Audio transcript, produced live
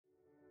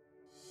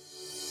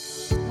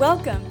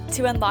Welcome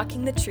to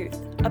Unlocking the Truth,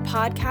 a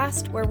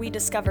podcast where we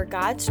discover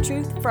God's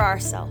truth for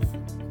ourselves.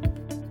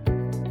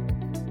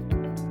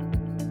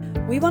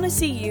 We want to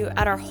see you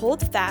at our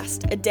Hold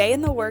Fast, a Day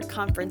in the Word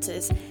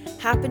conferences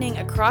happening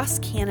across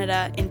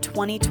Canada in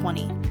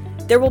 2020.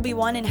 There will be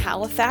one in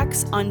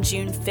Halifax on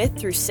June 5th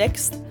through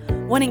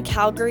 6th, one in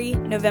Calgary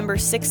November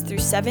 6th through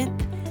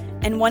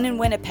 7th, and one in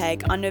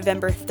Winnipeg on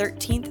November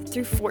 13th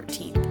through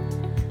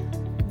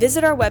 14th.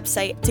 Visit our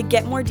website to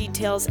get more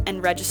details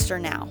and register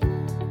now.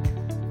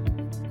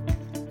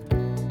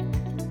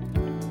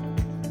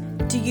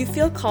 Do you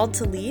feel called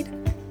to lead?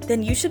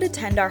 Then you should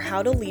attend our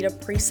How to Lead a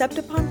Precept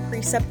Upon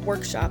Precept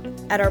workshop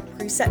at our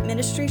Precept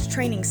Ministries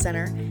Training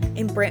Center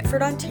in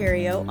Brantford,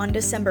 Ontario on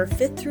December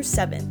 5th through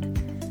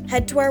 7th.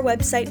 Head to our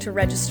website to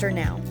register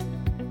now.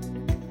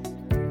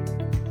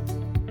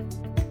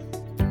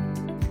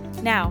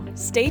 Now,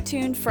 stay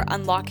tuned for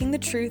Unlocking the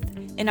Truth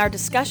in our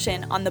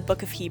discussion on the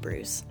book of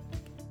Hebrews.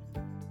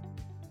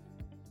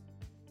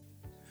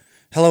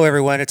 Hello,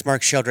 everyone. It's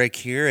Mark Sheldrake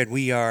here, and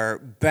we are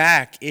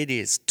back. It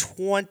is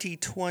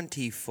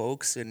 2020,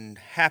 folks, and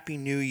Happy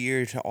New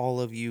Year to all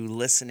of you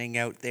listening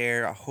out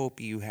there. I hope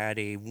you had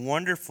a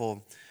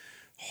wonderful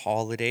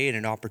holiday and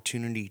an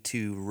opportunity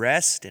to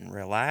rest and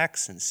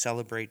relax and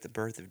celebrate the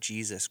birth of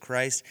Jesus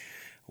Christ.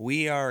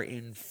 We are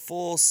in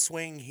full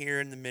swing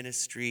here in the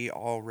ministry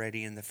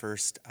already in the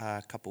first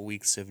couple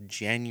weeks of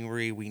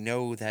January. We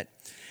know that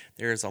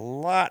there's a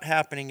lot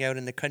happening out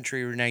in the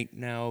country right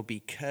now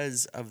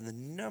because of the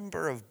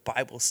number of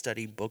Bible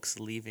study books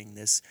leaving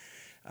this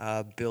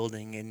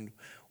building. And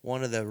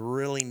one of the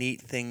really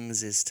neat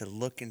things is to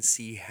look and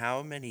see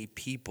how many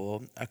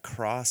people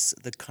across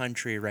the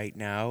country right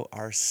now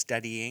are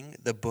studying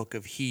the book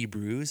of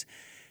Hebrews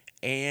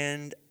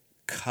and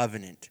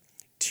covenant.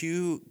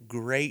 Two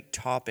great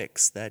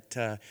topics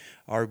that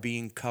are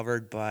being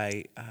covered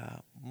by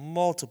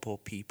multiple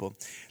people.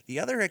 The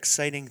other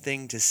exciting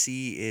thing to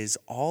see is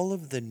all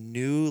of the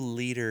new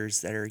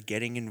leaders that are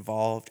getting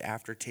involved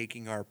after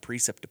taking our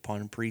precept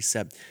upon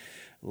precept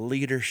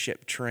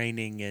leadership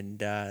training, and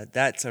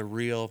that's a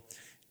real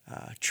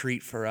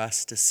treat for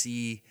us to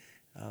see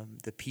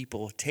the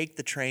people take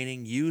the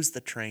training, use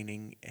the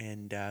training,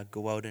 and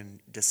go out and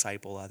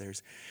disciple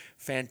others.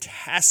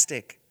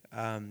 Fantastic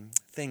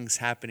things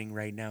happening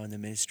right now in the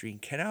ministry, and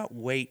cannot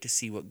wait to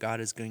see what God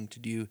is going to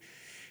do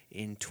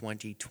in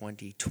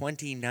 2020.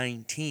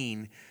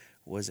 2019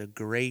 was a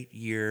great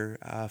year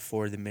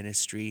for the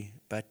ministry,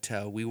 but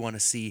we want to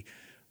see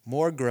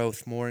more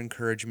growth, more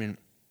encouragement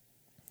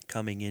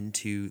coming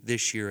into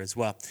this year as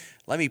well.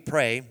 Let me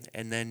pray,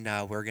 and then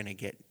we're going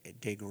to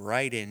dig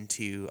right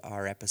into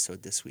our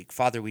episode this week.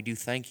 Father, we do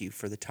thank you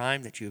for the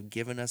time that you have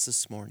given us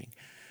this morning,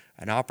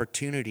 an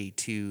opportunity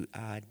to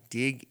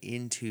dig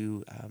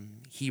into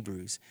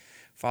Hebrews.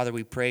 Father,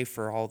 we pray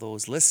for all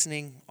those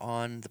listening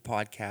on the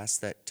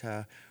podcast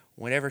that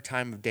whatever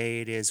time of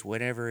day it is,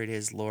 whatever it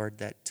is, Lord,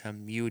 that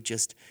you would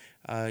just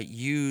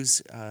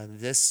use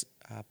this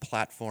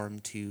platform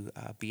to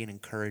be an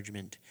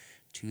encouragement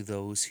to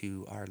those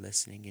who are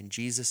listening. In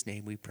Jesus'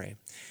 name we pray.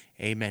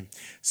 Amen.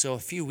 So a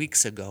few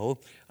weeks ago,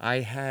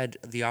 I had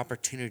the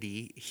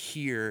opportunity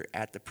here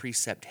at the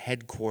Precept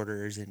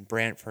headquarters in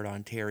Brantford,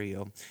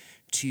 Ontario,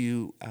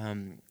 to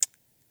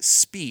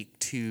speak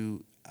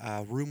to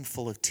a room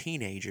full of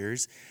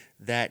teenagers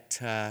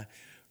that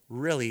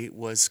really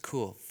was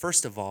cool.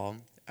 First of all,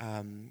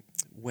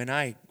 when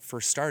I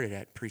first started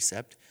at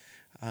Precept,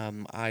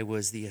 I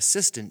was the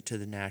assistant to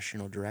the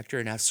national director,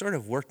 and I've sort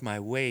of worked my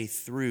way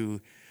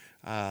through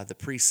the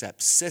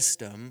Precept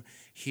system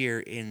here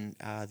in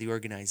the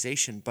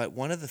organization. But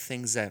one of the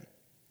things that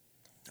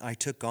I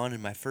took on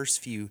in my first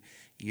few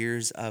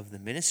years of the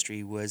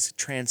ministry was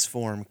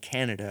Transform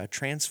Canada,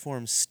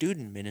 Transform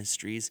Student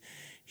Ministries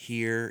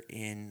here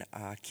in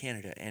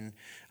Canada. And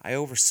I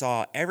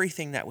oversaw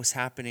everything that was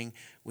happening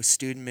with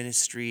student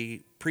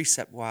ministry,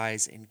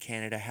 precept-wise in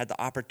Canada. I had the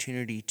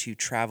opportunity to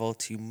travel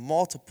to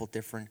multiple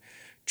different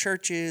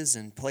churches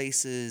and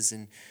places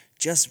and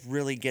just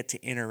really get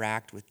to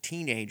interact with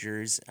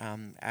teenagers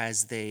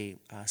as they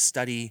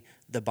study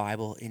the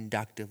Bible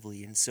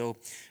inductively. And so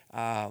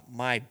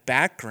my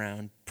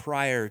background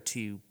prior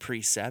to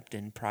Precept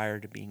and prior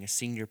to being a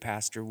senior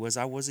pastor was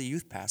I was a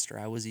youth pastor.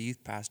 I was a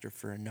youth pastor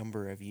for a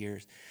number of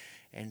years.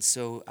 And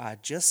so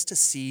just to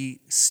see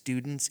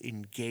students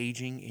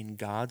engaging in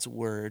God's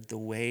Word the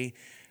way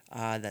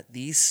that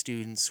these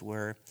students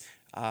were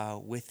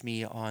with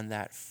me on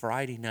that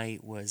Friday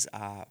night was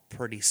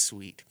pretty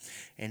sweet.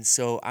 And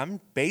so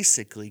I'm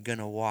basically going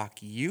to walk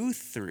you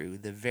through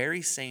the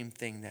very same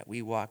thing that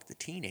we walked the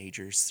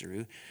teenagers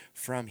through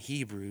from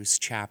Hebrews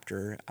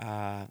chapter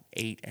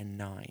 8 and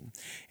 9.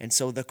 And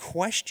so the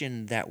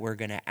question that we're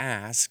going to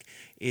ask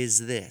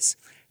is this: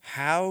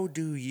 how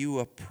do you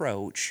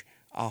approach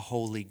a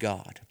holy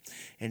God?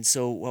 And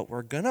so what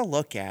we're going to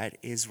look at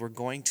is we're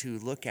going to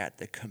look at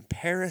the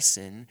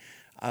comparison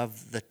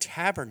of the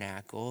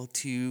tabernacle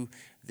to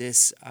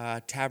this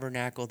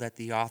tabernacle that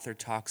the author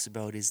talks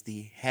about is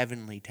the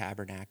heavenly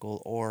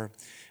tabernacle, or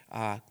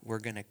we're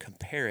going to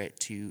compare it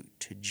to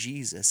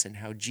Jesus and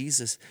how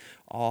Jesus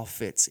all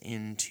fits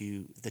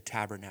into the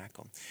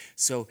tabernacle.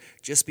 So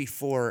just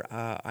before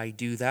I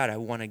do that, I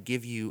want to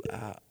give you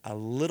a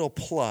little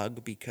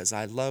plug, because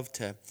I love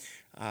to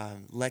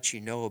let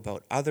you know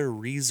about other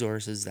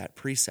resources that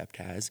Precept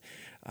has.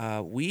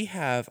 We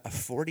have a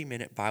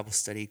 40-minute Bible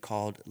study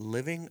called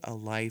Living a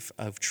Life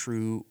of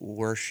True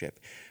Worship,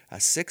 a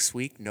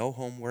 6-week, no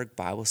homework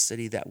Bible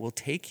study that will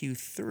take you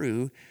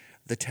through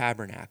the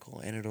tabernacle,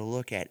 and it'll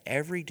look at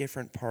every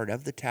different part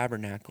of the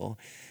tabernacle,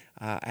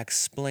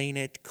 explain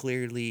it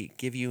clearly,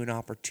 give you an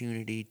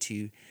opportunity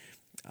to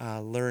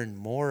learn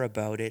more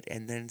about it,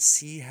 and then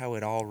see how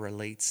it all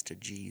relates to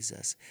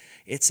Jesus.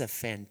 It's a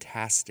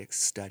fantastic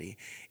study.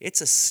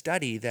 It's a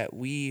study that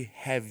we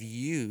have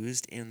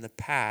used in the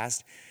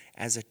past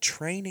as a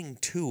training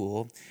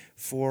tool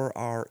for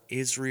our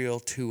Israel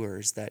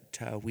tours that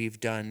we've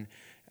done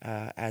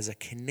as a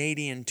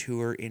Canadian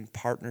tour in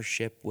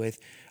partnership with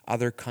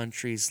other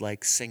countries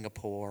like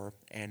Singapore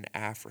and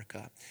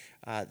Africa.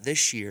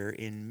 This year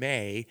in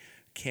May,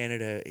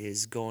 Canada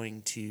is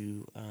going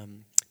to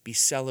be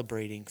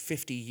celebrating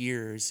 50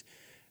 years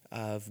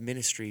of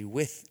ministry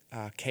with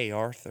Kay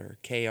Arthur.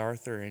 Kay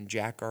Arthur and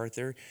Jack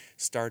Arthur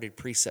started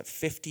Precept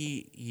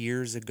 50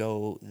 years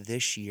ago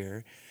this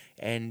year,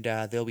 and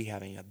they'll be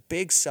having a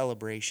big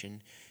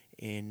celebration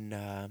in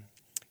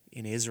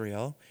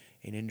Israel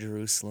and in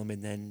Jerusalem,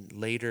 and then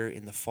later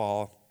in the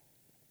fall,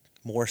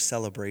 more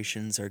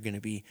celebrations are going to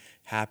be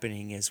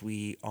happening as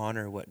we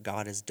honor what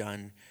God has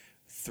done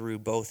through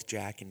both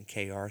Jack and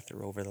Kay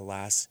Arthur over the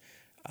last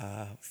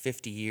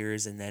 50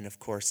 years, and then, of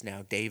course,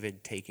 now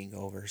David taking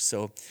over.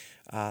 So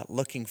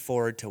looking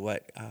forward to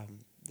what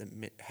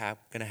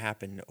going to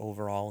happen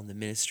overall in the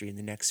ministry in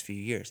the next few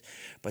years.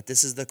 But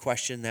this is the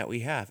question that we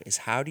have, is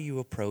how do you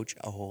approach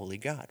a holy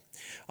God?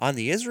 On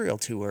the Israel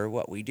tour,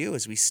 what we do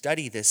is we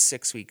study this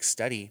 6-week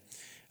study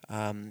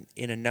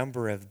in a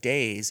number of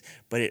days,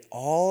 but it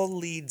all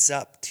leads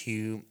up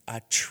to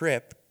a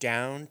trip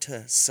down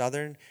to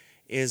southern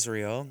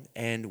Israel,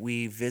 and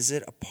we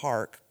visit a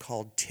park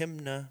called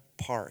Timnah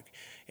Park.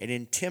 And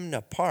in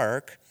Timnah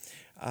Park,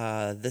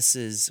 this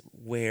is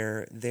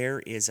where there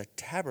is a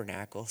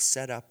tabernacle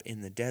set up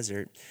in the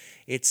desert.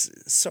 It's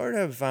sort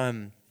of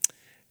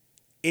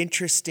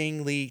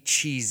interestingly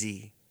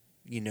cheesy,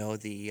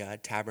 the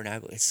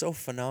tabernacle. It's so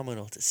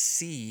phenomenal to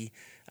see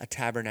a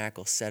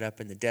tabernacle set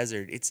up in the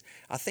desert.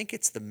 I think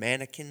it's the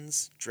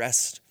mannequins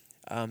dressed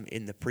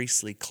in the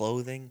priestly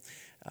clothing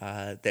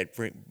that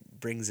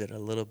brings it a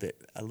little bit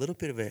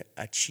of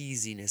a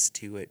cheesiness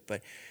to it.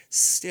 But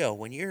still,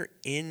 when you're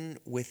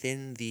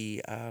within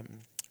the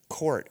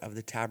court of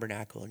the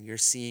tabernacle and you're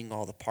seeing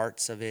all the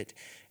parts of it,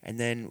 and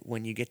then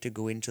when you get to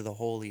go into the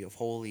Holy of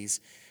Holies,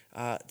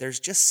 there's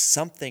just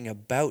something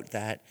about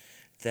that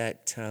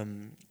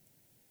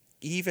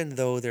even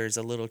though there's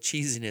a little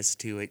cheesiness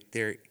to it,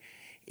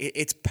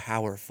 it's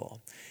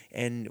powerful.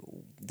 And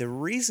the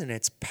reason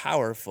it's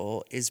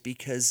powerful is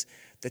because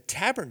the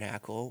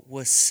tabernacle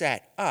was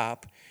set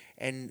up,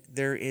 and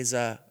there is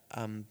a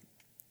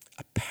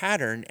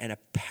pattern and a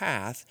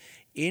path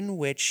in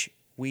which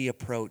we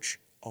approach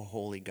a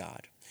holy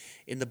God.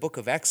 In the book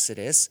of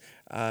Exodus,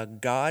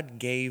 God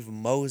gave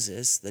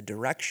Moses the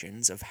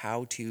directions of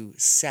how to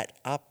set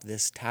up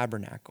this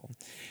tabernacle.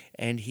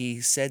 And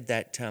he said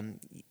that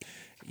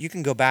you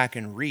can go back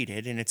and read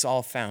it, and it's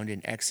all found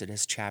in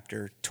Exodus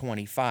chapter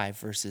 25,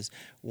 verses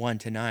 1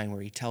 to 9,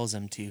 where he tells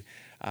them to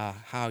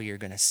how you're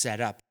going to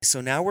set up.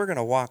 So now we're going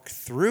to walk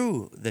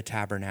through the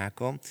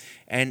tabernacle,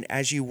 and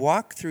as you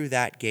walk through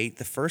that gate,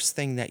 the first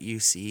thing that you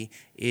see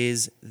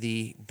is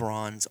the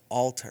bronze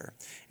altar.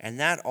 And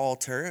that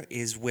altar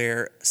is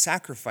where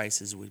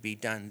sacrifices would be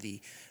done.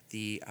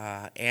 The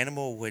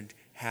animal would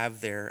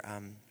have their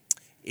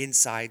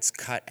insides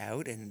cut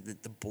out, and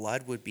the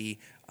blood would be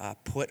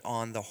put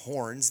on the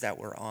horns that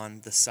were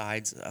on the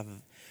sides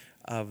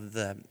of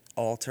the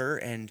altar,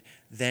 and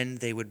then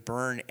they would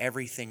burn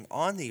everything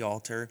on the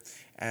altar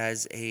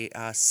as a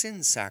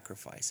sin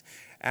sacrifice.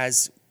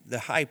 As the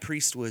high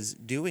priest was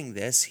doing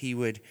this, he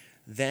would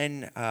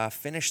then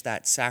finish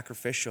that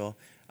sacrificial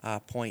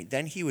point.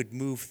 Then he would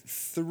move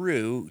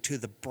through to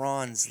the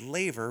bronze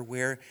laver,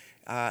 where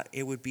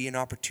it would be an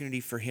opportunity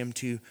for him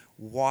to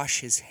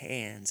wash his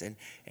hands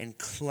and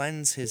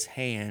cleanse his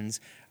hands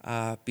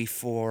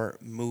before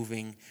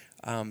moving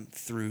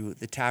through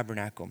the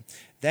tabernacle.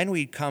 Then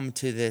we'd come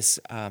to this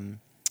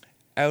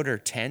outer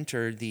tent,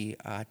 or the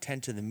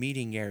tent of the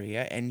meeting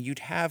area, and you'd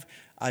have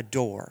a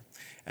door.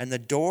 And the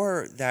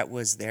door that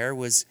was there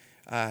was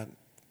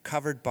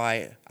covered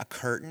by a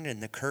curtain,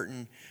 and the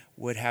curtain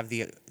would have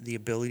the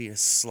ability to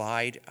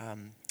slide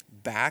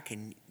back,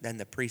 and then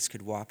the priest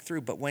could walk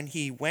through. But when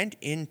he went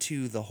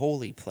into the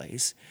holy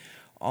place,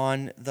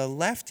 on the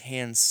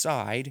left-hand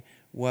side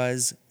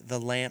was the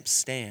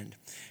lampstand.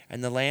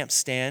 And the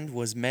lampstand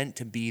was meant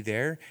to be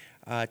there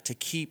to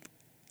keep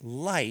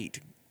light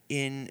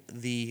in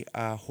the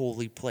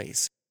holy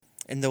place.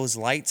 And those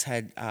lights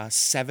had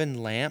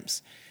 7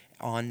 lamps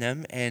on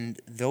them, and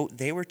though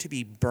they were to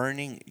be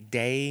burning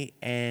day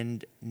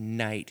and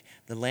night.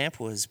 The lamp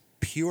was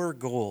pure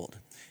gold.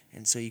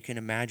 And so you can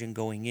imagine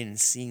going in and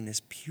seeing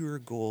this pure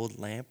gold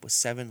lamp with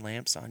 7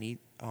 lamps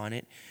on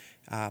it,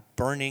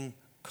 burning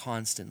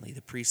constantly.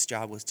 The priest's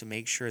job was to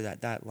make sure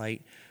that that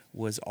light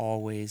was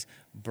always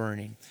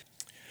burning.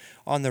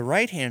 On the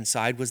right-hand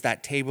side was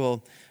that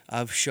table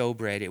of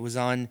showbread. It was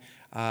on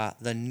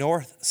the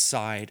north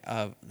side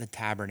of the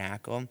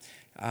tabernacle.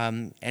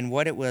 And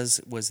what it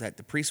was that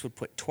the priest would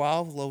put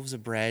 12 loaves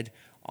of bread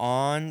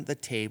on the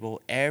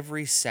table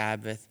every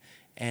Sabbath,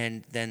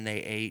 and then they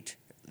ate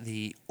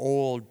the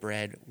old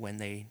bread when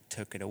they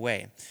took it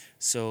away.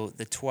 So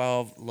the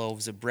 12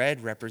 loaves of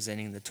bread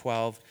representing the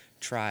 12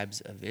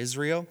 tribes of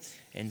Israel.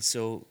 And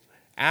so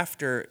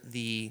after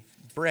the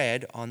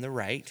bread on the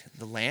right,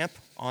 the lamp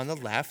on the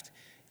left,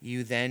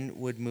 you then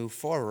would move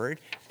forward,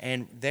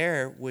 and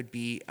there would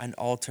be an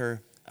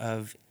altar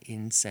of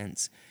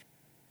incense.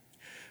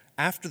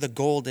 After the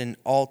golden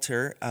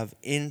altar of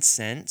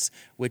incense,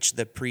 which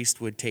the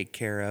priest would take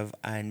care of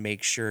and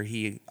make sure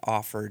he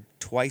offered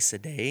twice a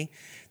day,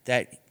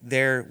 that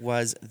there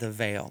was the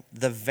veil.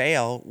 The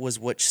veil was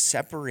which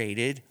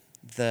separated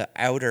the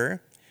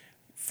outer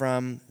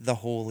from the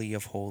Holy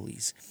of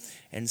Holies.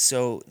 And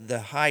so the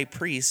high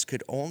priest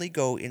could only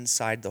go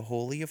inside the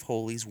Holy of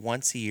Holies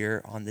once a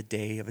year on the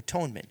Day of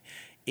Atonement.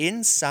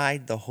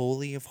 Inside the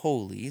Holy of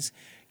Holies,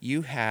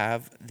 you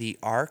have the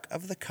Ark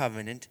of the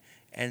Covenant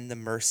and the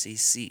mercy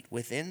seat.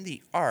 Within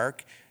the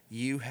ark,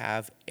 you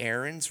have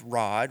Aaron's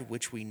rod,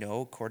 which we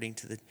know, according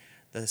to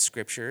the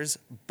scriptures,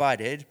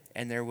 budded,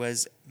 and there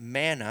was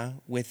manna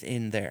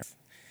within there.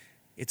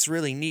 It's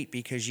really neat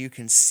because you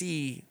can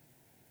see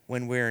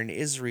when we're in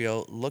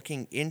Israel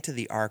looking into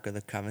the Ark of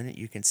the Covenant,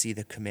 you can see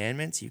the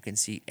commandments, you can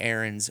see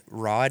Aaron's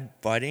rod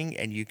budding,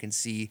 and you can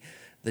see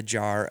the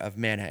jar of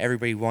manna.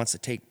 Everybody wants to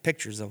take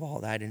pictures of all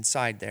that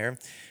inside there.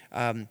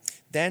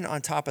 Then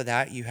on top of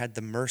that, you had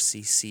the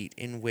mercy seat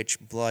in which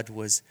blood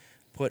was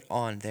put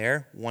on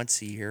there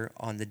once a year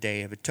on the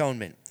Day of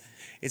Atonement.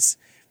 It's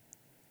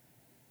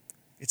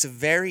a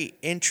very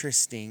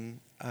interesting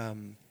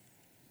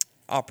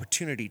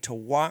opportunity to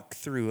walk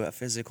through a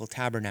physical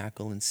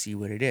tabernacle and see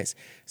what it is.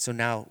 So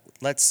now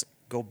let's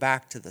go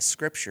back to the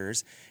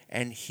scriptures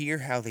and hear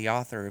how the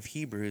author of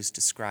Hebrews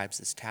describes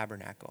this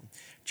tabernacle.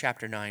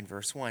 Chapter 9,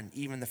 verse 1,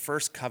 even the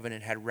first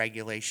covenant had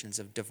regulations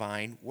of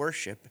divine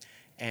worship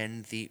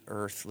and the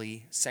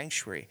earthly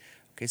sanctuary.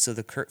 Okay, so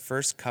the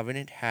first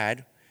covenant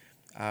had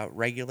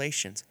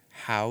regulations,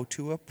 how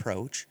to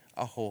approach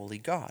a holy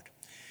God.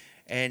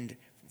 And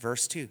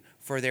verse 2,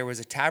 for there was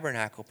a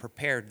tabernacle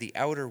prepared, the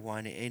outer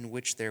one, in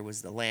which there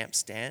was the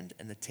lampstand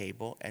and the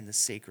table and the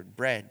sacred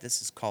bread.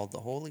 This is called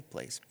the holy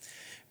place.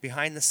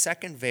 Behind the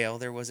second veil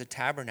there was a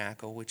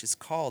tabernacle, which is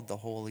called the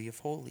Holy of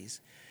Holies,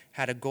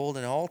 had a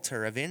golden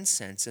altar of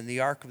incense, and the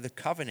Ark of the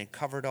Covenant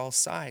covered all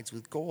sides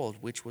with gold,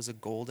 which was a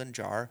golden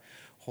jar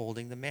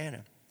holding the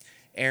manna.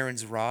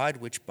 Aaron's rod,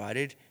 which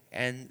budded,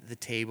 and the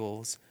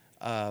tables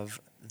of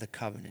the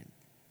covenant.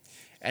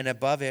 And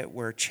above it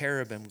were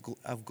cherubim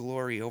of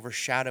glory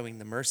overshadowing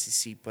the mercy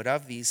seat. But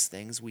of these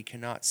things we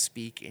cannot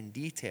speak in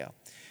detail.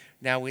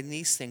 Now when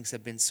these things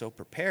have been so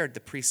prepared, the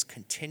priests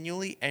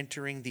continually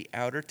entering the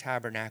outer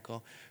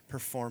tabernacle,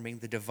 performing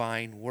the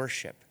divine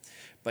worship.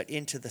 But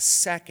into the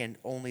second,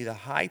 only the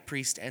high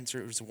priest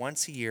enters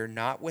once a year,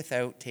 not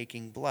without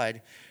taking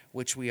blood,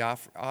 which he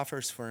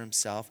offers for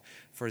himself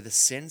for the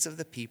sins of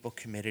the people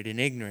committed in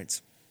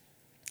ignorance.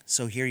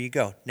 So here you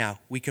go. Now,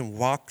 we can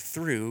walk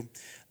through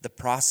the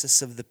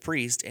process of the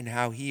priest and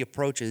how he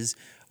approaches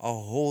a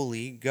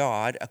holy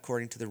God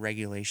according to the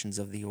regulations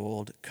of the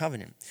old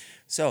covenant.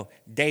 So,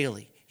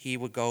 daily, he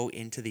would go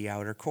into the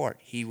outer court.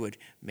 He would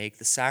make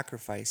the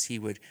sacrifice. He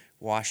would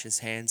wash his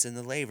hands in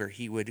the laver.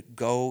 He would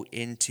go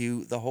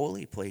into the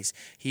holy place.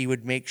 He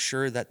would make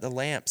sure that the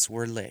lamps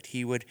were lit.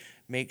 He would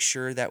make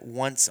sure that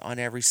once on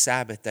every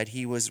Sabbath that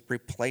he was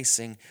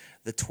replacing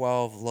the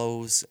 12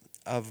 loaves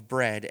of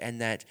bread and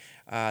that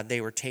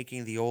they were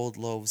taking the old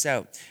loaves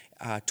out.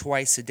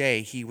 Twice a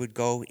day he would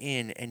go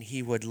in and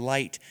he would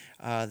light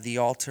the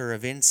altar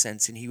of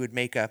incense, and he would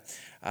make a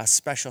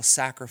special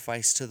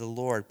sacrifice to the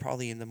Lord,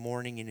 probably in the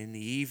morning and in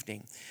the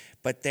evening.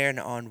 But then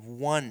on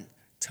one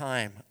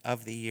time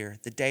of the year,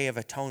 the Day of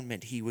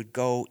Atonement, he would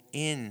go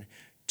in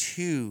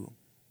to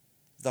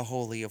the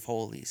Holy of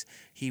Holies.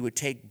 He would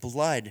take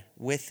blood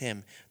with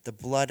him, the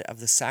blood of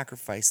the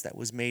sacrifice that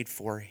was made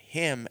for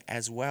him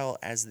as well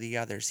as the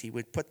others. He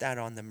would put that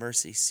on the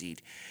mercy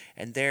seat,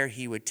 and there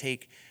he would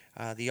take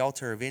the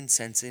altar of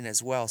incense in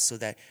as well, so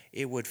that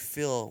it would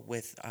fill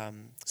with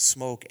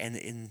smoke, and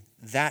in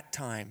that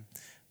time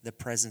the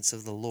presence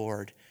of the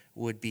Lord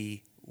would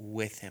be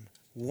with him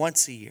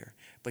once a year.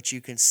 But you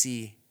can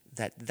see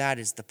that that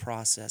is the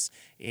process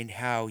in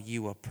how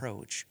you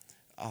approach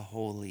a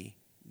holy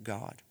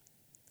God.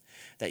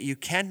 That you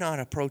cannot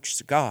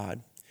approach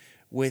God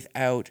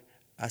without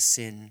a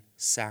sin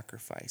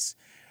sacrifice.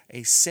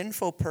 A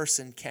sinful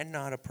person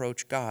cannot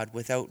approach God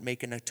without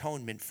making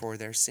atonement for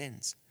their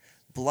sins.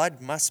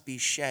 Blood must be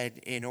shed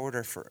in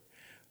order for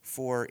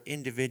for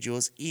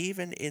individuals,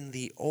 even in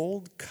the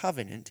old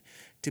covenant,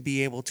 to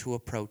be able to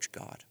approach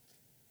God.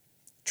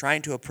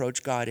 Trying to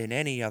approach God in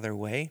any other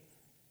way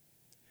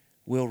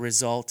will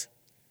result,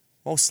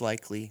 most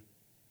likely,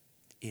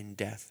 in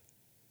death.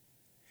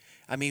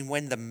 I mean,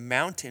 when the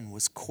mountain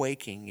was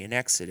quaking in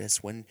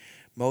Exodus, when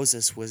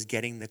Moses was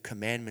getting the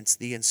commandments,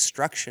 the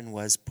instruction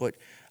was put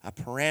a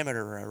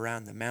parameter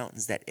around the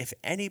mountains that if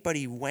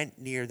anybody went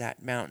near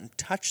that mountain,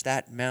 touched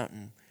that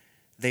mountain,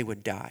 they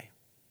would die.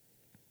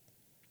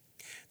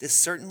 This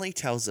certainly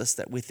tells us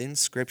that within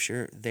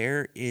Scripture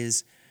there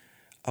is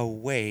a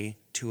way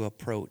to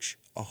approach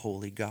a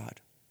holy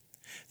God.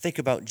 Think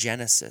about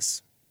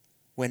Genesis,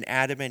 when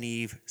Adam and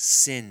Eve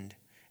sinned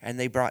and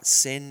they brought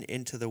sin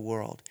into the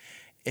world.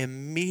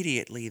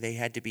 Immediately they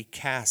had to be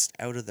cast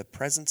out of the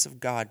presence of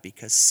God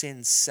because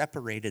sin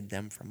separated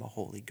them from a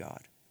holy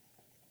God.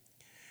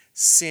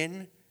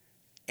 Sin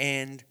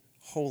and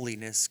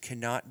holiness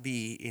cannot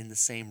be in the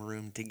same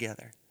room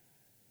together.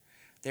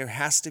 There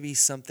has to be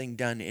something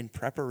done in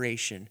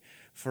preparation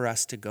for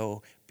us to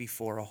go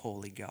before a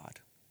holy God.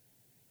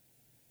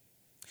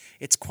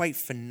 It's quite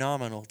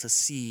phenomenal to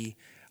see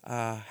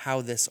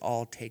how this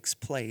all takes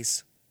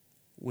place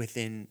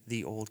within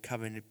the Old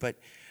Covenant, but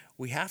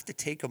we have to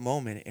take a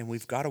moment and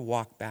we've got to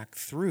walk back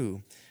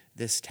through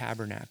this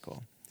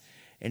tabernacle.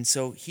 And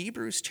so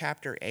Hebrews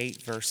chapter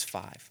 8, verse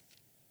 5,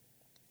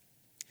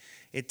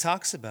 it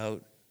talks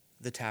about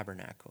the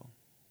tabernacle.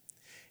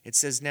 It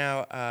says,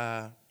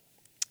 now,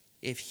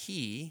 if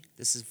he,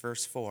 this is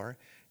verse 4,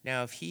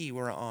 now if he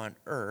were on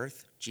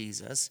earth,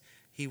 Jesus,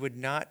 he would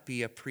not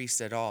be a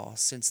priest at all,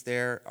 since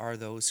there are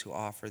those who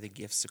offer the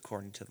gifts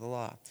according to the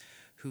law,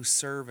 who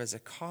serve as a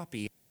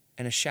copy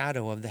and a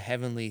shadow of the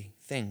heavenly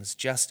things,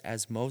 just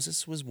as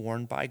Moses was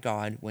warned by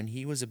God when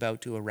he was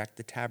about to erect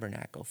the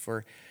tabernacle.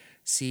 For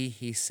see,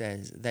 he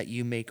says, that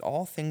you make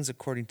all things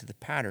according to the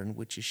pattern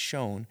which is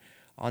shown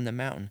on the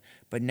mountain.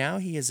 But now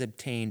he has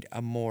obtained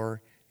a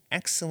more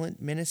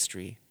excellent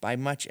ministry, by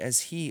much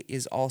as he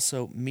is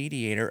also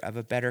mediator of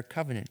a better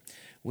covenant,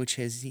 which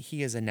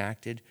he has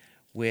enacted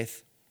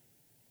with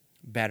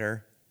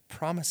better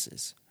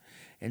promises.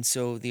 And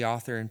so the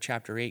author in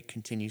chapter 8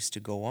 continues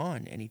to go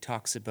on, and he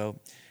talks about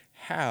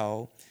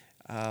how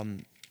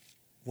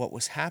what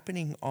was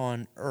happening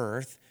on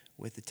earth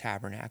with the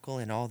tabernacle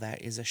and all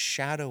that is a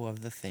shadow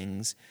of the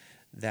things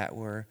that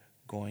were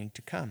going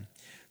to come.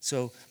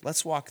 So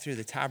let's walk through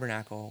the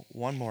tabernacle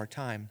one more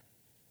time.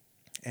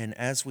 And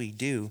as we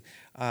do,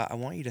 I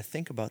want you to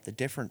think about the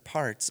different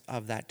parts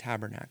of that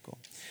tabernacle.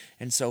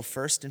 And so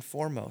first and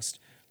foremost,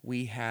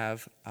 we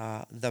have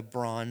the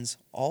bronze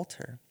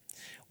altar.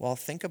 Well,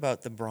 think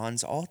about the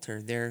bronze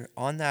altar. There,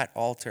 on that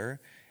altar,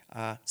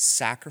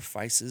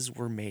 sacrifices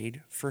were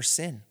made for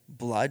sin.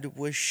 Blood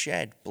was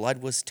shed.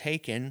 Blood was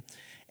taken,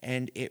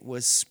 and it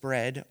was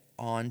spread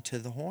onto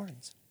the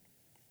horns.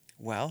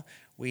 Well,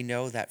 we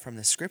know that from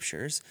the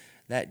Scriptures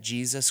that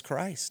Jesus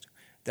Christ,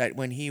 that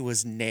when he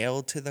was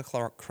nailed to the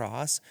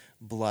cross,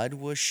 blood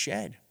was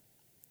shed.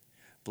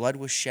 Blood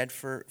was shed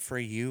for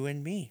you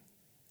and me.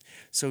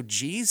 So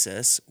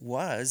Jesus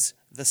was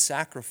the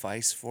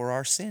sacrifice for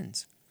our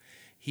sins.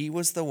 He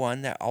was the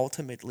one that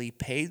ultimately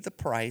paid the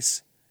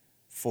price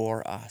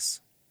for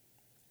us.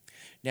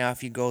 Now,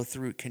 if you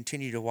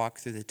continue to walk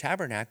through the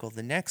tabernacle,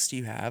 the next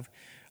you have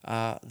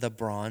the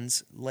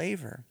bronze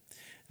laver.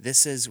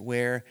 This is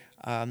where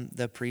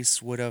the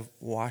priests would have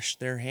washed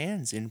their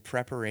hands in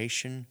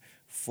preparation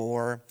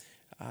for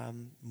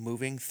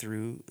moving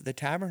through the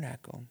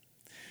tabernacle.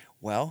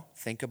 Well,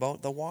 think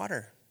about the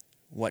water.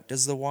 What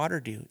does the water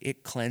do?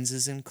 It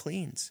cleanses and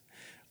cleans.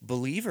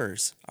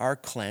 Believers are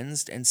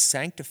cleansed and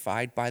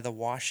sanctified by the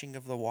washing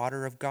of the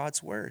water of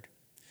God's word.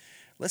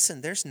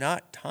 Listen, there's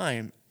not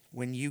time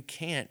when you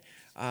can't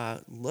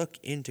look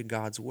into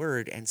God's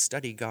word and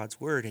study God's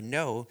word and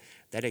know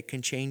that it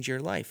can change your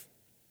life.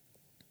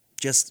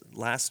 Just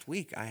last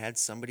week, I had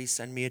somebody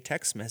send me a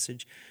text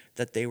message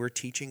that they were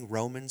teaching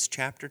Romans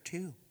chapter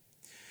 2.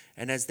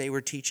 And as they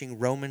were teaching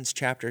Romans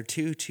chapter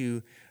 2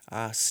 to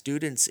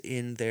students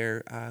in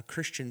their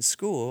Christian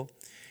school,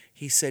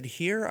 he said,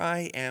 here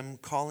I am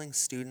calling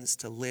students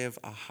to live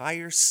a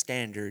higher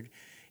standard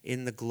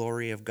in the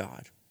glory of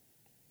God.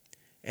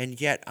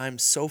 And yet I'm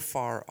so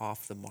far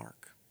off the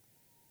mark.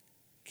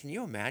 Can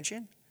you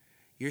imagine?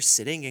 You're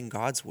sitting in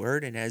God's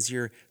word, and as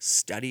you're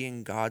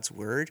studying God's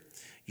word,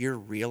 you're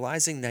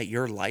realizing that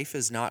your life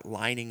is not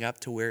lining up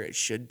to where it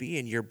should be,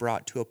 and you're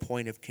brought to a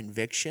point of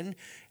conviction,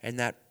 and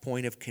that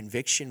point of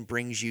conviction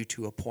brings you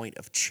to a point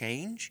of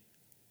change.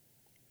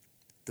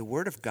 The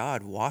word of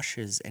God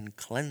washes and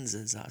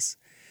cleanses us.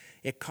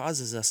 It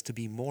causes us to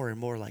be more and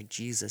more like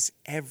Jesus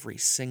every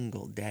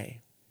single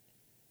day.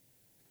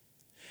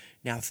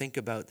 Now think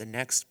about the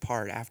next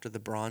part after the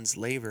bronze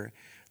laver.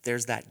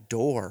 There's that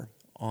door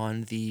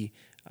on the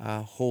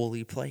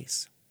holy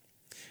place.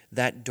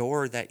 That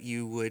door that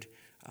you would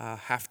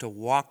have to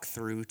walk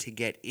through to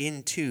get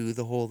into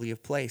the holy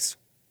of place.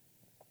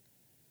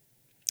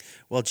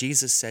 Well,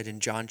 Jesus said in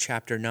John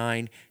chapter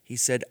 9, he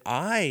said,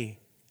 I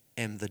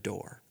am the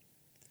door.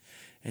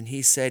 And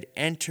he said,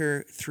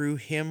 enter through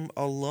him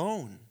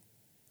alone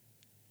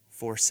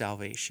for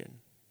salvation.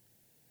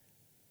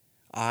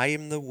 I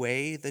am the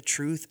way, the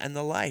truth, and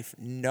the life.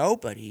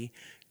 Nobody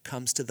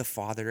comes to the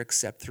Father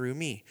except through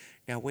me.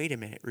 Now, wait a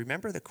minute.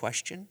 Remember the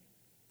question?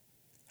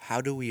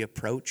 How do we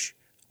approach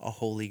a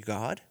holy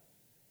God?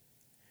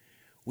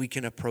 We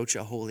can approach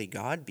a holy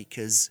God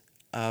because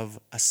of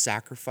a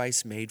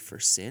sacrifice made for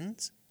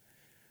sins.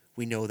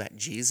 We know that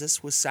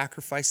Jesus was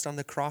sacrificed on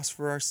the cross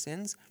for our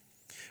sins.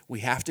 We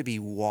have to be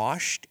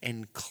washed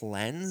and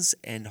cleansed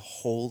and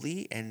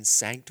holy and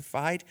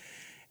sanctified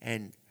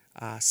and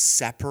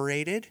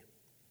separated.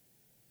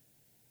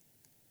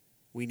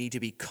 We need to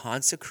be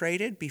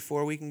consecrated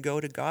before we can go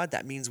to God.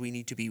 That means we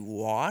need to be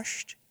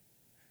washed.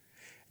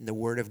 And the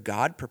Word of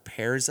God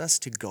prepares us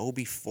to go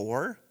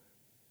before.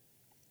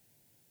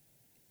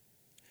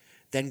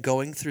 Then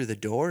going through the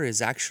door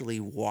is actually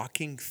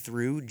walking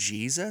through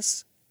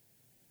Jesus.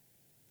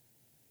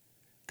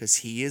 Because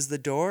he is the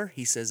door.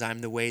 He says, I'm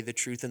the way, the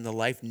truth, and the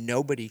life.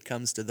 Nobody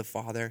comes to the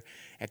Father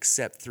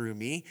except through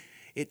me.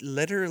 It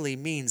literally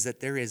means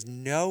that there is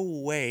no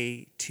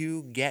way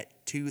to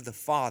get to the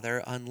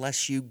Father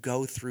unless you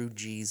go through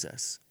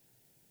Jesus.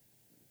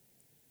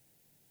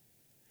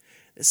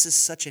 This is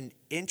such an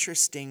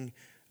interesting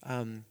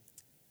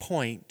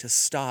point to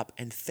stop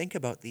and think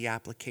about the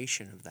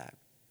application of that.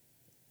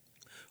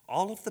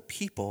 All of the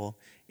people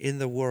in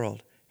the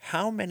world,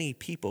 how many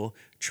people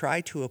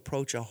try to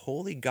approach a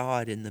holy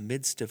God in the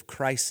midst of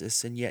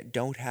crisis and yet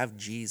don't have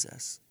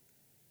Jesus?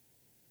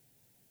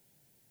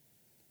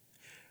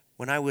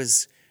 When I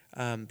was,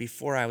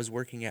 before I was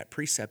working at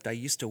Precept, I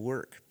used to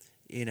work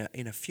in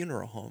a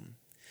funeral home.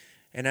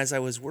 And as I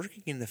was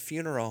working in the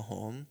funeral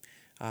home,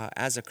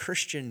 as a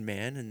Christian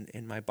man,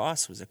 and my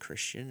boss was a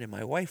Christian, and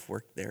my wife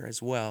worked there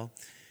as well,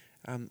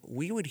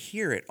 we would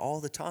hear it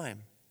all the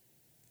time.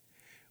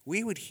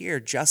 We would hear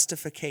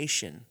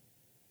justification,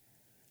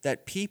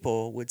 that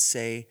people would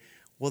say,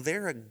 well,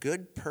 they're a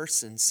good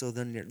person, so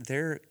then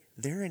they're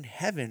in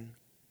heaven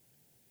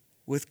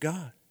with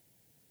God.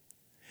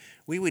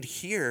 We would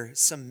hear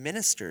some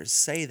ministers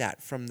say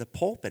that from the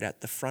pulpit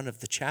at the front of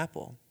the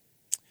chapel.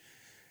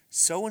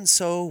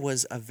 So-and-so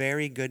was a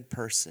very good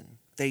person.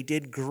 They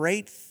did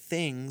great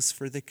things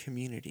for the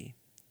community.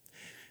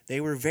 They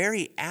were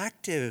very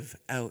active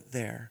out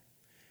there.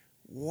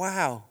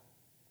 Wow.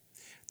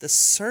 The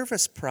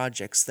service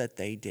projects that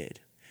they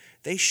did.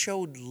 They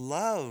showed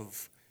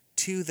love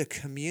to the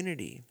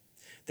community.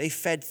 They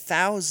fed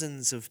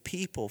thousands of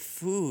people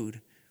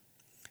food.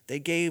 They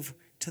gave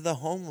to the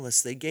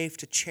homeless. They gave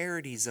to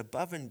charities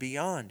above and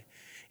beyond.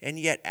 And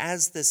yet,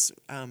 as this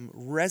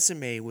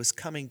resume was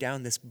coming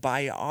down, this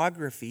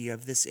biography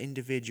of this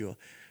individual,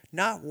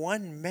 not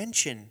one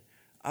mention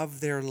of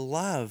their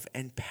love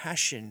and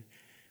passion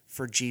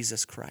for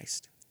Jesus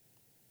Christ.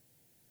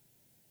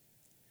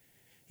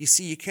 You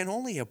see, you can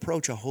only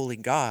approach a holy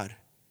God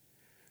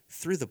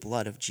through the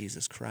blood of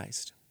Jesus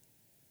Christ.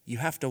 You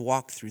have to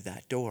walk through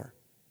that door.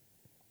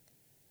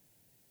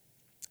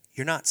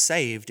 You're not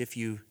saved if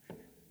you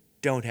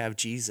don't have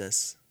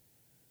Jesus.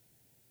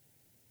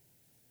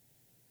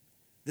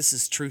 This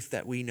is truth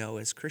that we know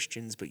as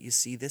Christians, but you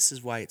see, this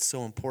is why it's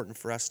so important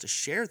for us to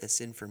share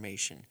this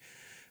information,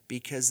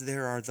 because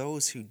there are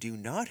those who do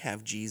not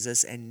have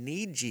Jesus and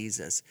need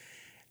Jesus,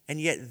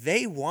 and yet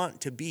they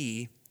want to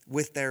be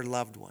with their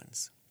loved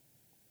ones.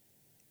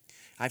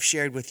 I've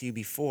shared with you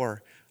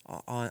before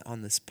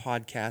on this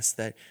podcast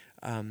that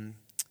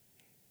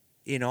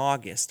in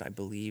August, I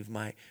believe,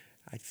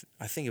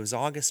 I think it was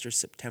August or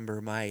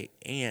September, my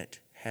aunt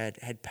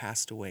had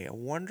passed away, a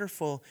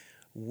wonderful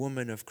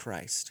woman of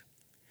Christ.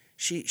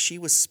 She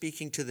was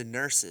speaking to the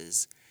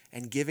nurses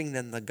and giving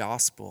them the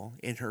gospel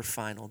in her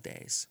final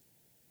days.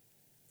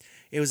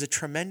 It was a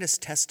tremendous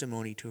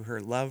testimony to her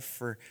love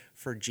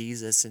for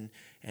Jesus,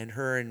 and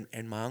her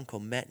and my uncle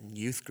met in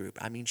youth group.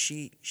 I mean,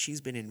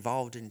 she's been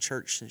involved in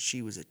church since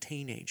she was a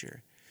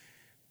teenager,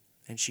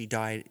 and she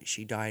died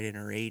in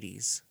her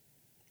 80s.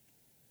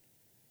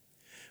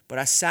 But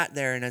I sat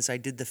there, and as I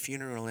did the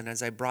funeral, and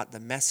as I brought the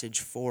message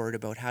forward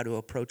about how to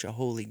approach a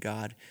holy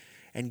God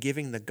and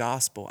giving the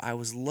gospel, I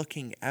was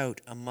looking out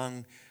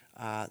among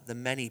the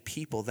many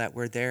people that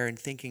were there and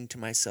thinking to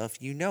myself,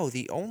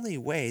 the only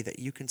way that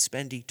you can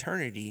spend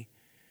eternity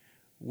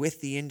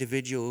with the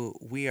individual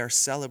we are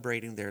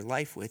celebrating their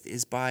life with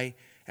is by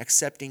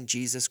accepting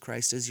Jesus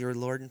Christ as your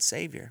Lord and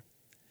Savior.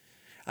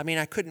 I mean,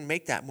 I couldn't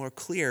make that more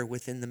clear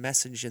within the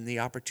message and the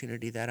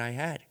opportunity that I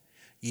had.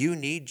 You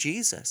need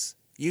Jesus.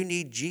 You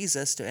need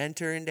Jesus to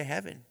enter into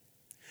heaven.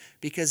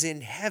 Because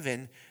in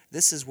heaven,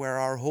 this is where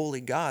our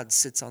holy God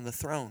sits on the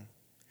throne,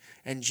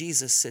 and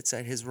Jesus sits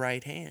at his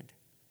right hand.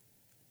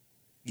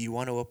 You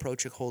want to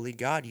approach a holy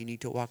God, you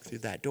need to walk through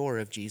that door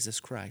of Jesus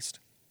Christ.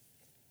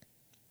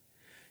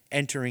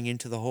 Entering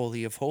into the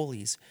Holy of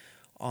Holies,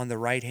 on the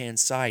right-hand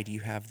side,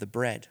 you have the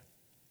bread.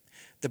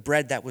 The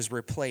bread that was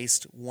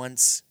replaced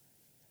once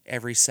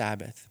every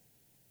Sabbath.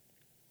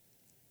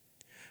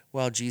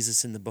 Well,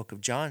 Jesus in the book of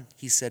John,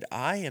 he said,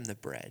 I am the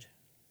bread.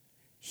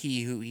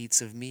 He who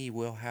eats of me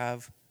will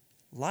have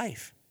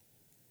life.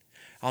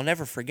 I'll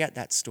never forget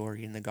that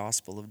story in the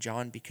Gospel of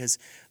John, because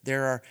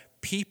there are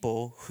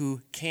people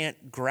who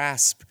can't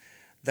grasp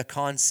the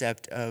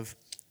concept of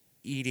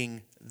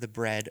eating the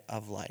bread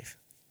of life.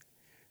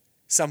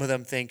 Some of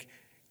them think,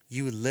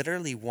 you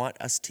literally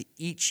want us to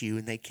eat you,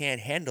 and they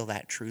can't handle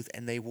that truth,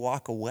 and they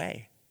walk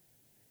away.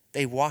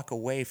 They walk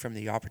away from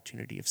the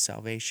opportunity of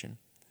salvation.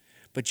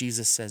 But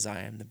Jesus says,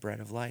 I am the bread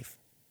of life.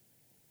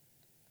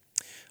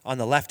 On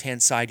the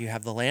left-hand side, you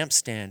have the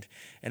lampstand.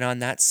 And on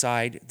that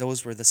side,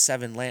 those were the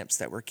 7 lamps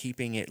that were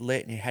keeping it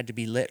lit, and it had to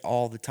be lit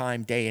all the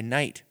time, day and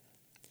night.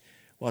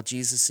 Well,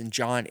 Jesus in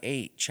John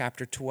 8,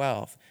 chapter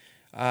 12,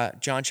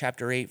 John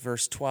chapter 8,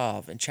 verse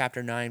 12, and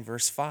chapter 9,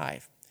 verse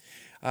 5.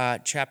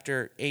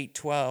 Chapter 8,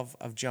 12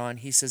 of John,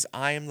 he says,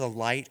 I am the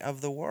light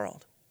of the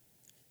world.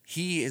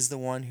 He is the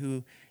one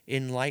who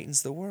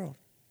enlightens the world.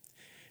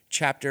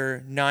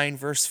 Chapter 9,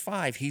 verse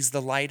 5, he's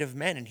the light of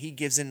men, and he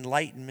gives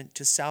enlightenment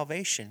to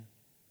salvation.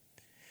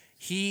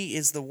 He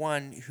is the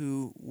one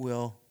who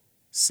will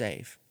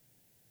save.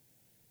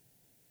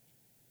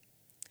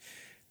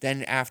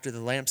 Then after the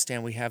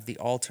lampstand, we have the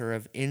altar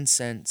of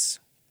incense.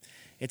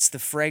 It's the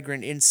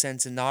fragrant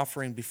incense and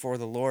offering before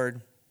the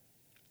Lord.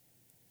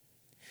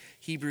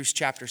 Hebrews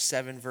chapter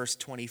 7, verse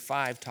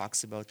 25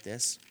 talks about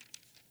this.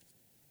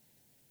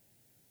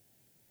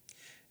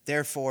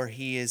 Therefore,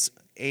 he is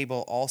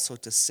able also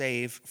to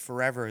save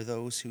forever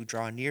those who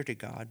draw near to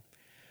God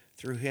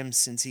through him,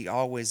 since he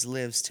always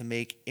lives to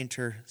make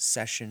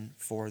intercession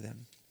for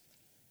them.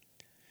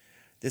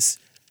 This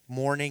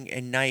morning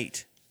and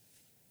night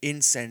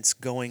incense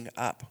going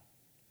up.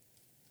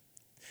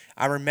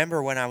 I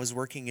remember when I was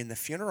working in the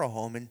funeral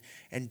home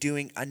and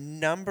doing a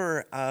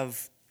number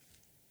of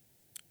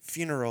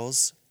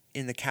funerals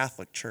in the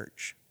Catholic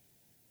Church.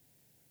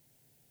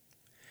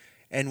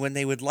 And when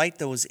they would light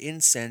those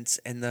incense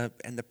and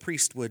the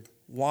priest would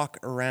walk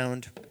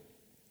around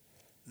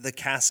the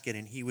casket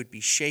and he would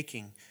be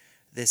shaking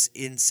this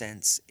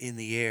incense in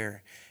the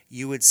air,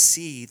 you would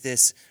see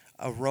this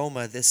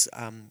aroma, this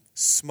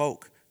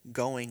smoke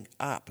going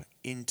up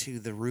into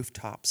the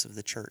rooftops of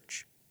the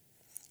church.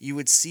 You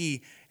would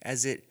see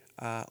as it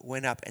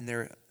went up, and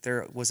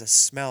there was a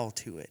smell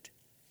to it.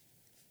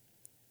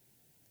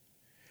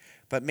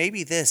 But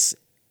maybe this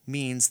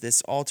means,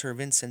 this altar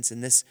of incense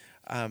and this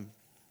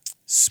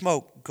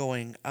smoke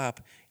going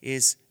up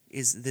is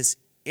this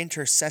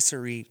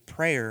intercessory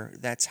prayer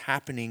that's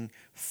happening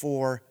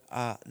for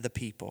the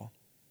people.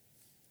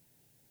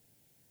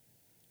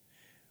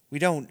 We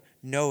don't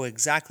know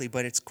exactly,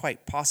 but it's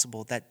quite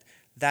possible that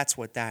that's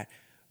what that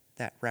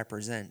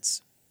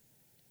represents.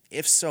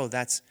 If so,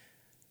 that's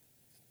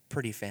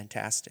pretty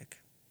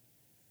fantastic.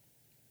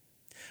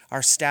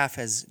 Our staff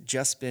has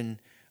just been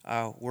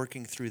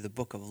working through the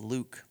book of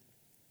Luke.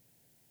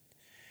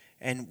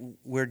 And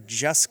we're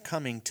just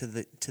coming to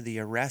the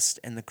arrest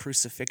and the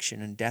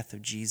crucifixion and death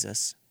of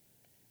Jesus.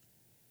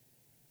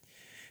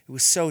 It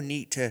was so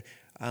neat to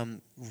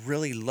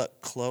really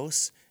look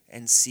close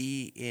and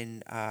see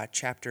in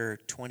chapter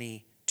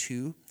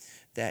 22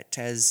 that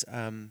as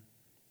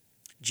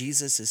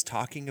Jesus is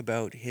talking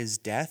about his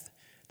death,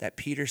 that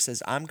Peter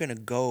says, I'm going to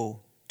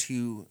go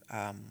to,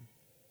 I'll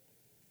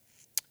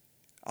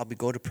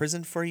go to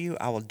prison for you.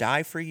 I will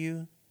die for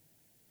you.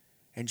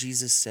 And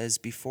Jesus says,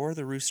 before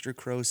the rooster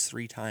crows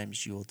 3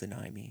 times, you will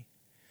deny me.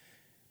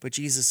 But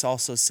Jesus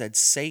also said,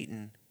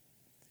 Satan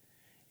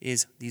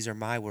is, these are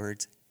my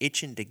words,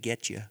 itching to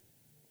get you.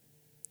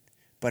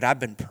 But I've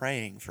been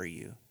praying for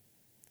you.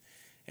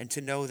 And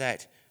to know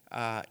that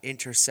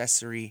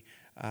intercessory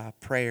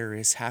prayer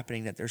is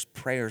happening, that there's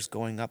prayers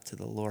going up to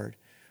the Lord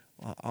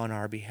on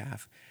our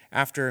behalf.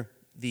 After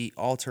the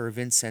altar of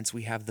incense,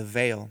 we have the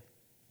veil.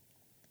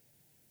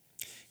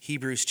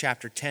 Hebrews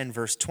chapter 10,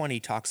 verse 20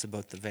 talks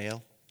about the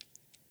veil.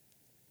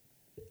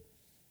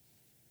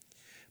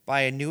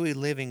 By a new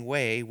living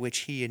way, which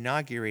he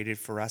inaugurated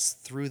for us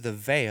through the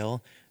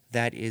veil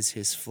that is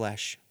his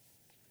flesh.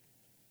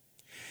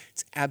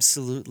 It's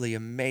absolutely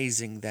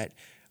amazing that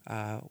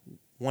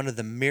one of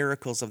the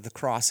miracles of the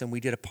cross, and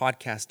we did a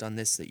podcast on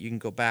this that you can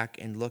go back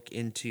and look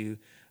into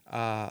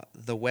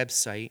the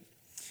website,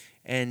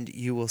 and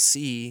you will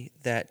see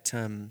that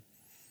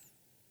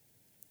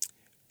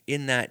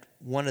in that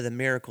one of the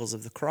miracles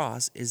of the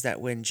cross is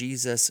that when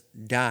Jesus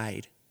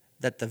died,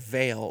 that the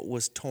veil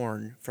was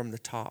torn from the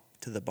top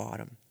to the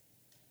bottom.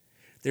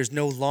 There's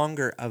no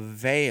longer a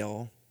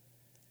veil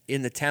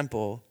in the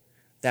temple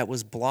that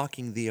was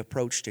blocking the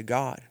approach to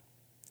God.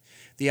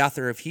 The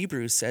author of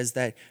Hebrews says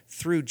that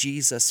through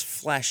Jesus'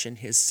 flesh and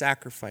his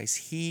sacrifice,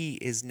 he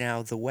is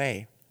now the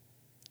way.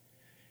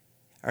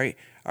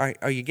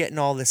 Are you getting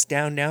all this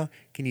down now?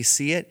 Can you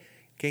see it?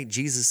 Okay,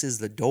 Jesus is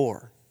the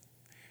door.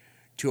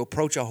 To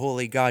approach a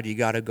holy God, you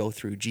got to go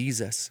through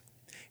Jesus.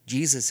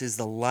 Jesus is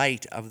the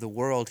light of the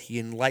world. He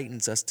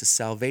enlightens us to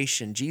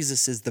salvation.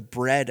 Jesus is the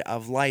bread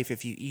of life.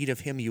 If you eat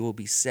of him, you will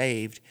be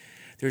saved.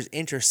 There's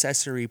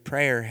intercessory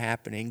prayer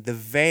happening. The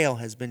veil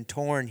has been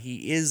torn.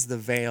 He is the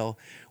veil.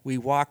 We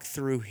walk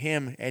through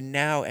him. And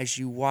now as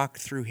you walk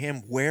through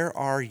him, where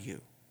are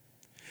you?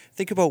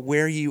 Think about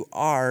where you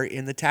are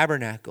in the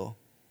tabernacle.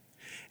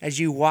 As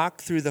you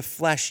walk through the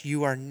flesh,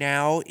 you are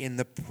now in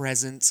the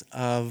presence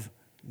of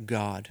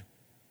God.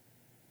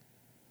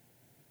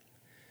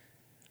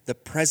 The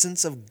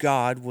presence of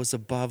God was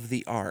above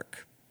the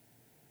ark.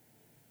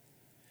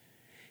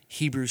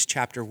 Hebrews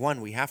chapter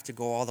 1, we have to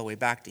go all the way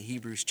back to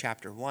Hebrews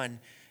chapter 1,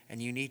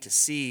 and you need to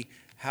see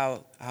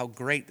how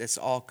great this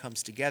all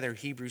comes together.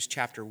 Hebrews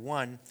chapter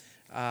 1,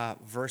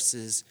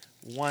 verses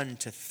 1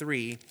 to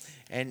 3.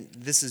 And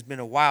this has been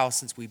a while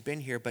since we've been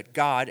here, but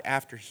God,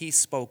 after he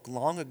spoke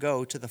long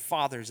ago to the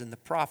fathers and the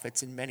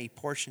prophets in many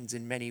portions,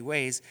 in many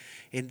ways,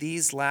 in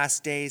these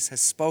last days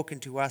has spoken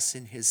to us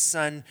in his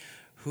Son,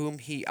 whom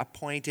he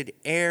appointed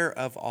heir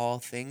of all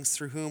things,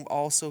 through whom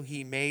also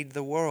he made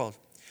the world.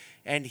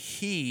 And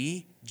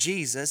he,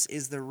 Jesus,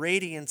 is the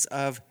radiance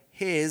of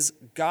his,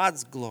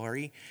 God's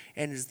glory,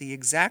 and is the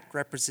exact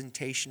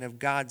representation of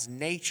God's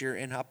nature,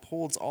 and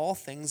upholds all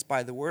things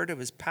by the word of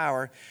his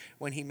power.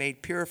 When he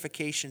made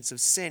purifications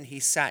of sin, he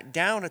sat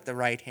down at the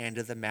right hand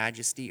of the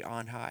Majesty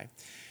on high,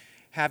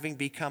 having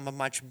become a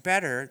much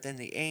better than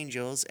the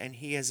angels, and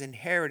he has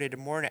inherited a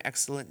more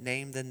excellent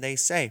name than they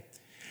say.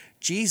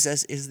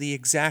 Jesus is the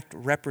exact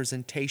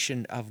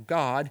representation of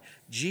God.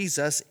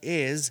 Jesus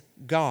is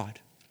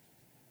God.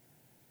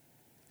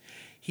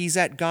 He's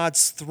at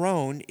God's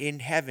throne in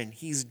heaven.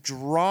 He's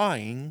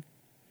drawing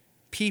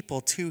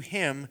people to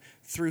him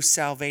through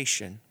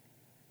salvation.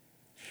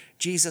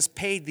 Jesus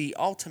paid the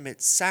ultimate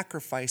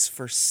sacrifice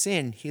for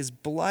sin. His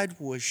blood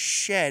was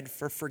shed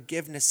for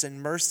forgiveness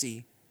and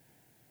mercy.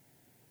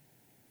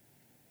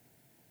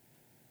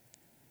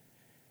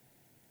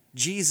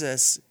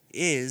 Jesus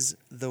is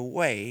the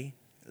way,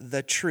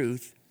 the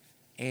truth,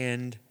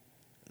 and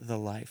the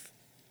life.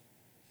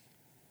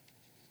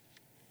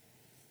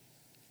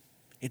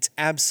 It's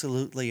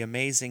absolutely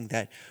amazing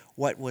that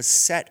what was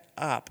set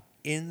up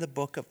in the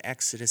book of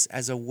Exodus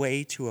as a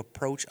way to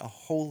approach a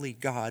holy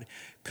God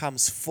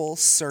comes full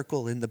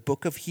circle in the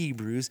book of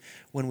Hebrews,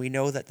 when we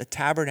know that the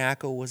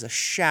tabernacle was a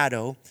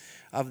shadow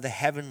of the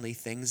heavenly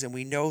things, and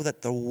we know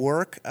that the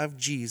work of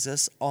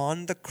Jesus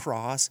on the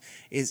cross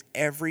is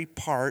every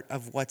part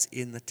of what's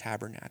in the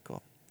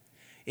tabernacle.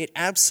 It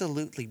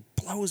absolutely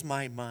blows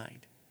my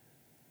mind.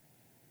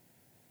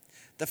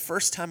 The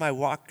first time I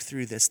walked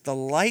through this, the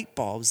light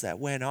bulbs that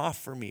went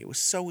off for me, it was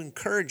so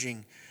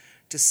encouraging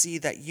to see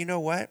that, you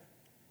know what?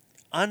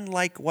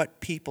 Unlike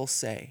what people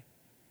say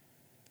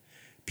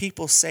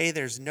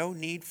there's no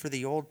need for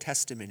the Old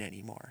Testament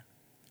anymore.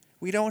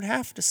 We don't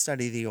have to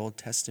study the Old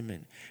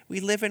Testament. We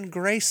live in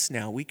grace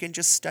now. We can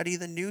just study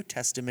the New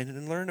Testament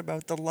and learn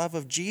about the love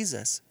of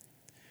Jesus.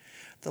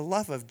 The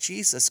love of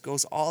Jesus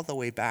goes all the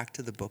way back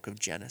to the book of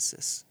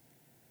Genesis.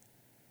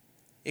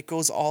 It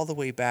goes all the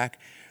way back.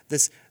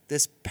 This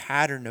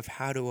pattern of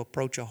how to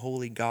approach a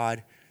holy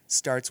God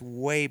starts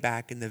way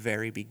back in the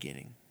very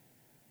beginning.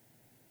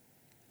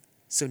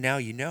 So now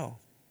you know.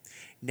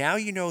 Now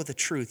you know the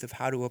truth of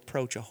how to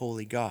approach a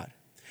holy God.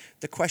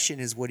 The question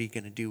is, what are you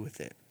going to do with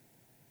it?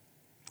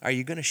 Are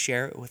you going to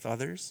share it with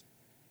others?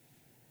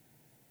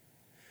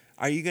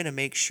 Are you going to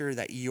make sure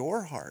that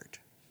your heart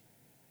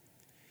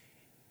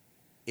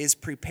is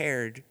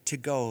prepared to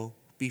go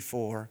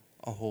before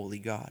a holy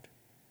God?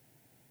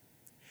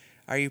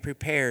 Are you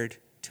prepared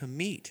to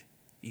meet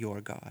your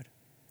God?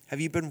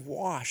 Have you been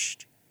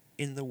washed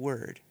in the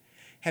Word?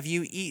 Have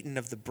you eaten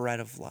of the bread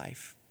of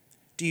life?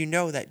 Do you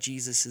know that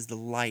Jesus is the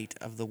light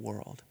of the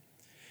world?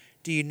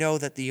 Do you know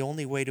that the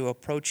only way to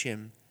approach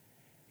him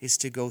is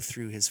to go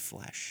through his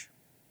flesh?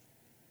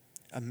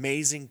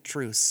 Amazing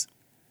truths.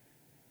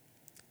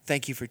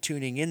 Thank you for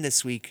tuning in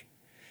this week.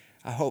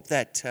 I hope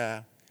that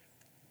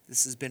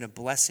this has been a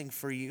blessing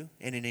for you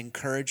and an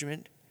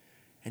encouragement,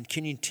 and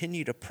can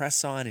continue to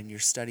press on in your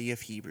study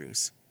of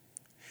Hebrews.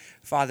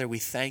 Father, we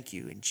thank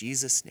you in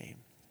Jesus' name.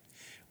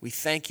 We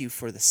thank you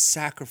for the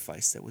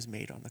sacrifice that was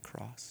made on the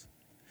cross.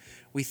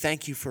 We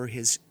thank you for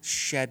his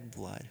shed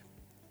blood,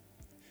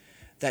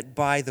 that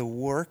by the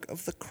work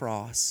of the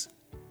cross,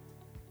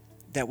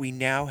 that we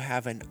now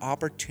have an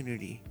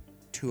opportunity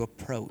to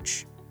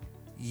approach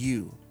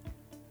you,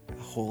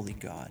 a holy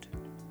God.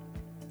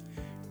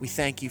 We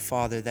thank you,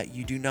 Father, that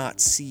you do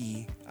not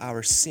see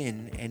our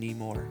sin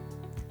anymore,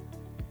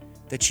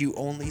 that you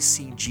only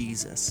see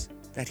Jesus,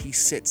 that he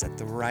sits at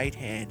the right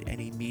hand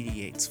and he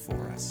mediates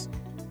for us.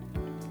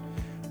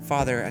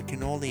 Father, I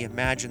can only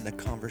imagine the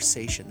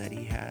conversation that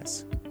he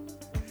has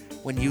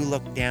when you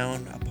look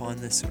down upon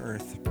this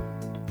earth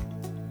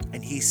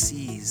and he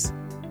sees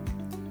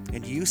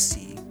and you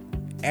see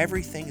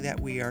everything that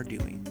we are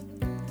doing,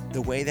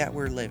 the way that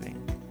we're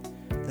living,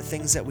 the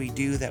things that we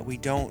do that we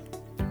don't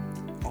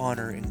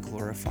honor and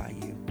glorify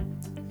you,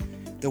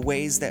 the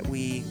ways that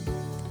we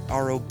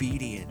are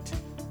obedient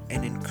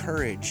and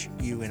encourage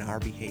you in our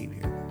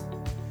behavior.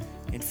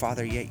 And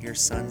Father, yet your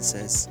Son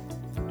says,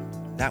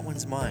 that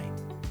one's mine.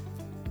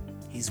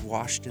 He's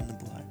washed in the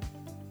blood.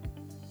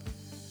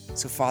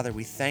 So Father,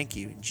 we thank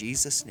you in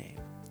Jesus' name.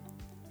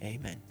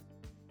 Amen.